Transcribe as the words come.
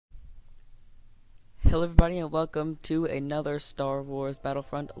Hello everybody and welcome to another Star Wars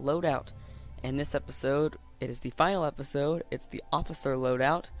Battlefront loadout. In this episode, it is the final episode, it's the officer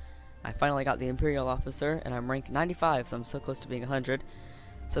loadout. I finally got the Imperial officer and I'm rank 95, so I'm so close to being 100.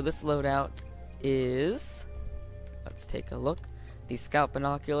 So this loadout is, let's take a look, the scout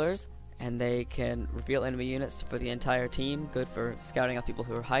binoculars, and they can reveal enemy units for the entire team, good for scouting out people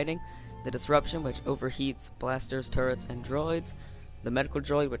who are hiding. The disruption, which overheats blasters, turrets, and droids. The medical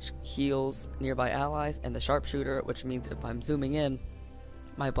droid, which heals nearby allies, and the sharpshooter, which means if I'm zooming in,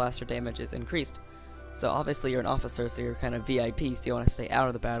 my blaster damage is increased. So obviously you're an officer, so you're kind of VIP, so you want to stay out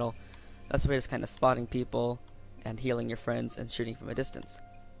of the battle. That's why you're just kind of spotting people and healing your friends and shooting from a distance.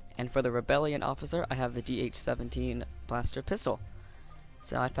 And for the Rebellion officer, I have the GH-17 blaster pistol.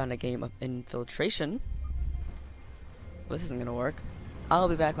 So I found a game of infiltration. Well, this isn't going to work. I'll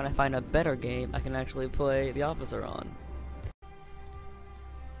be back when I find a better game I can actually play the officer on.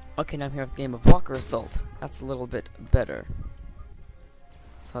 Okay, now I'm here with the game of Walker Assault. That's a little bit better.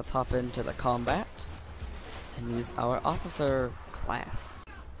 So let's hop into the combat and use our officer class.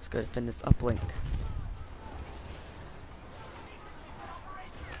 Let's go defend this uplink.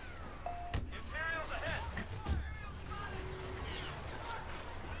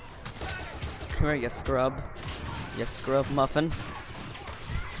 Come here, you scrub. You scrub muffin.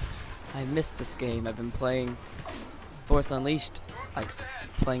 I missed this game. I've been playing Force Unleashed, like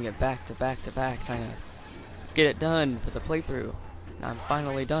playing it back to back to back, trying to get it done for the playthrough. Now I'm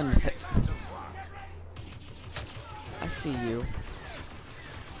finally done with it. I see you.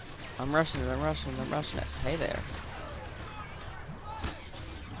 I'm rushing it, I'm rushing it, I'm rushing it. Hey there.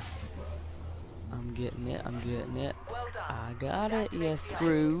 I'm getting it, I'm getting it. I got it, you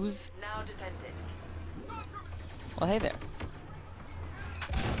screws. Well, hey there.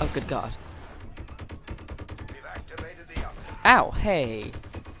 Oh, good God. Ow, hey.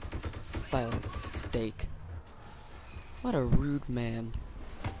 Silent steak. What a rude man.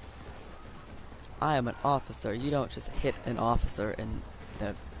 I am an officer. You don't just hit an officer in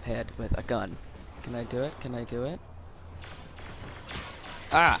the head with a gun. Can I do it? Can I do it?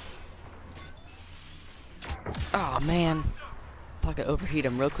 Ah! Oh man. I thought I could overheat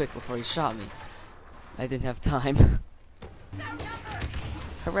him real quick before he shot me. I didn't have time.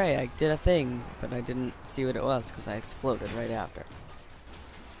 Hooray, I did a thing, but I didn't see what it was because I exploded right after.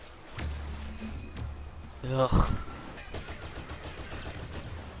 Ugh.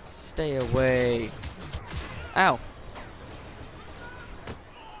 Stay away. Ow.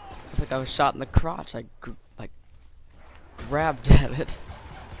 It's like I was shot in the crotch. I grabbed at it.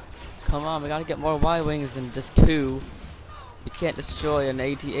 Come on, we gotta get more Y-wings than just two. You can't destroy an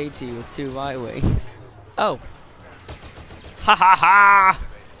AT-AT with two Y-wings. Oh. Ha ha ha!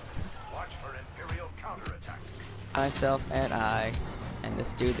 Myself and I, and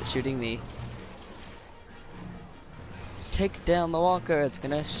this dude that's shooting me. Take down the walker, it's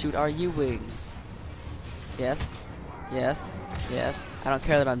gonna shoot our U-wings. Yes, yes, yes. I don't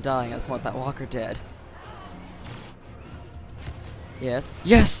care that I'm dying, I just want that walker dead. Yes,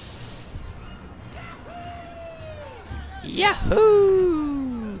 yes!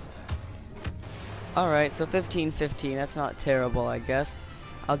 Yahoo! Alright, so 15-15, that's not terrible, I guess.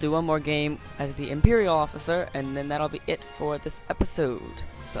 I'll do one more game as the Imperial officer, and then that'll be it for this episode.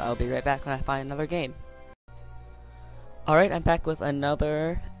 So I'll be right back when I find another game. Alright, I'm back with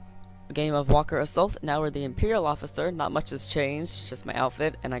another game of Walker Assault. Now we're the Imperial officer. Not much has changed, just my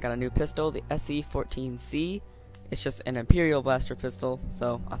outfit, and I got a new pistol, the SE-14C. It's just an Imperial blaster pistol,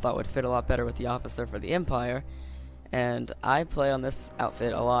 so I thought it would fit a lot better with the officer for the Empire. And I play on this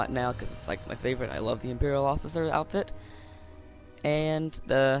outfit a lot now because it's like my favorite. I love the Imperial officer outfit. And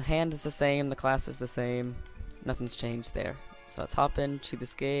the hand is the same, the class is the same, nothing's changed there. So let's hop into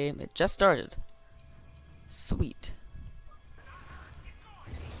this game. It just started. Sweet.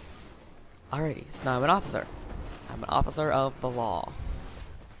 Alrighty, so now I'm an officer. I'm an officer of the law.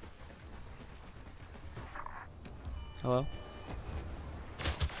 Hello?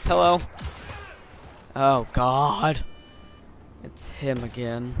 Hello? Oh God. It's him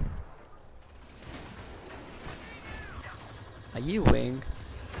again. A U-wing?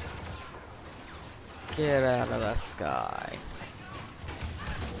 Get out of the sky.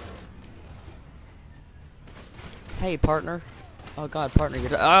 Hey, partner. Oh God, partner,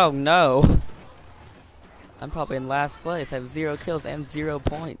 you're oh no! I'm probably in last place. I have 0 kills and 0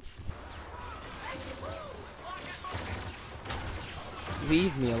 points.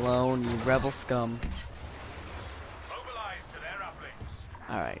 Leave me alone, you rebel scum.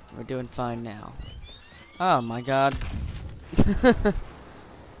 Alright, we're doing fine now. Oh my God.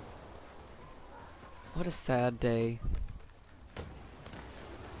 What a sad day.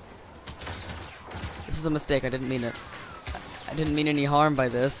 was a mistake. I didn't mean it. I didn't mean any harm by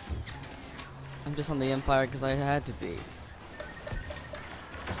this. I'm just on the Empire because I had to be.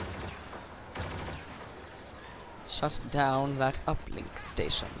 Shut down that uplink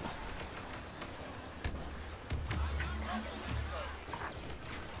station.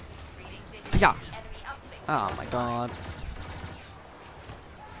 Yeah. Oh my god.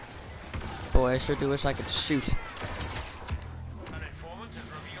 Boy, I sure do wish I could shoot.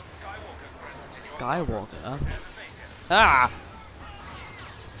 Skywalker? Ah!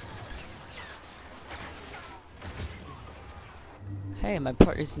 Hey, my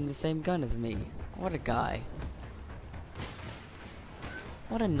partner's in the same gun as me. What a guy.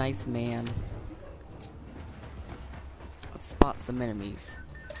 What a nice man. Let's spot some enemies.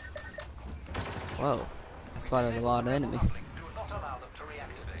 Whoa. I spotted a lot of enemies.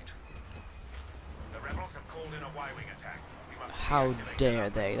 How dare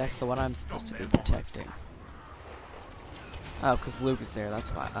they? That's the one I'm supposed to be protecting. Oh, because Luke is there. That's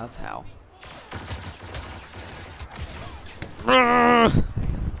why. That's how.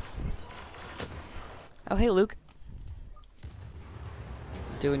 Oh, hey, Luke.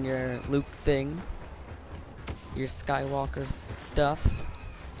 Doing your Luke thing. Your Skywalker stuff.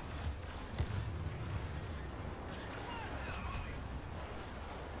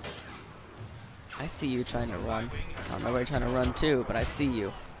 I see you trying to run. I don't know where you're trying to run to, but I see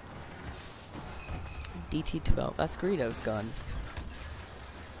you. DT-12. That's Greedo's gun.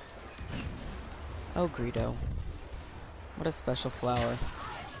 Oh, Greedo. What a special flower.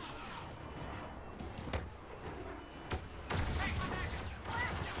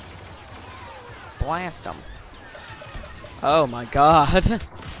 Blast them. Oh my god.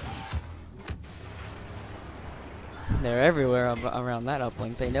 They're everywhere around that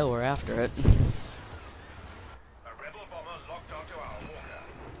uplink. They know we're after it.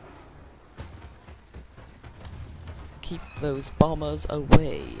 Keep those bombers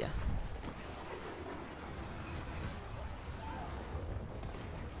away.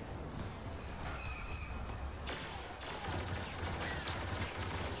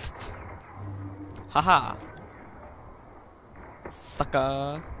 Haha.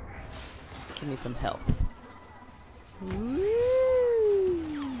 Sucker. Give me some health. Woo.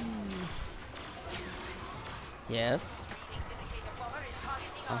 Yes.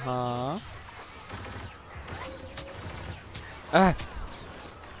 Uh-huh. Ah.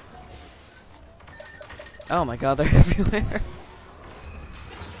 Oh my god, they're everywhere.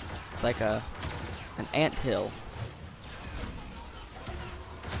 It's like an anthill.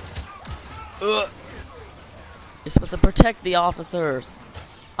 Ugh. You're supposed to protect the officers.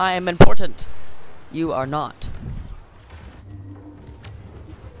 I am important. You are not.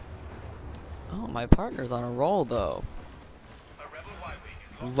 Oh, my partner's on a roll, though.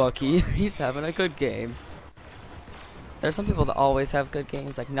 Lucky. He's having a good game. There's some people that always have good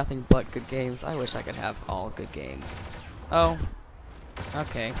games, like nothing but good games. I wish I could have all good games. Oh.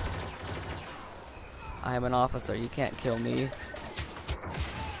 Okay. I am an officer. You can't kill me.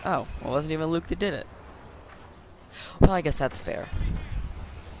 Oh, well, it wasn't even Luke that did it. Well, I guess that's fair.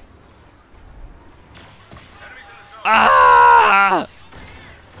 Ah!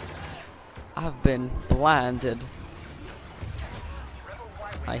 I've been blinded.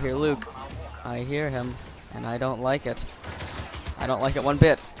 I hear Luke. I hear him, and I don't like it. I don't like it one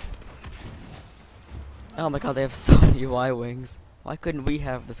bit. Oh my god, they have so many Y-Wings. Why couldn't we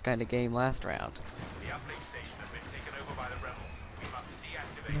have this kind of game last round?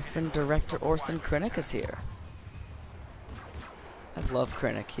 My friend Director Orson Krennic is here. I love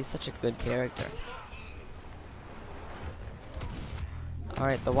Krennic. He's such a good character.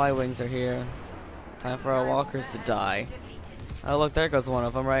 Alright, the Y-Wings are here. Time for our walkers to die. Oh look, there goes one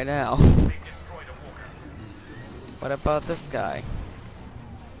of them right now. What about this guy?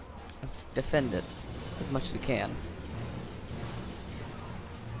 Let's defend it as much as we can.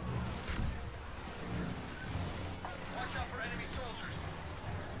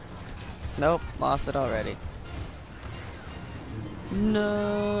 Nope, lost it already.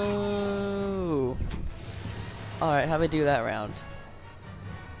 No. Alright, how'd we do that round?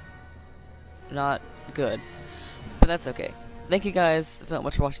 Not good. But that's okay. Thank you guys so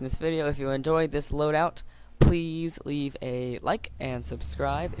much for watching this video. If you enjoyed this loadout, please leave a like and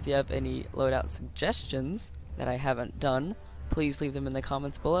subscribe. If you have any loadout suggestions that I haven't done, please leave them in the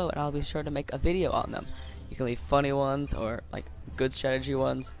comments below and I'll be sure to make a video on them. You can leave funny ones or like good strategy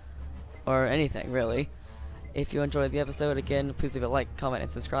ones or anything really. If you enjoyed the episode, again, please leave a like, comment,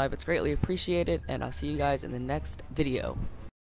 and subscribe. It's greatly appreciated, and I'll see you guys in the next video.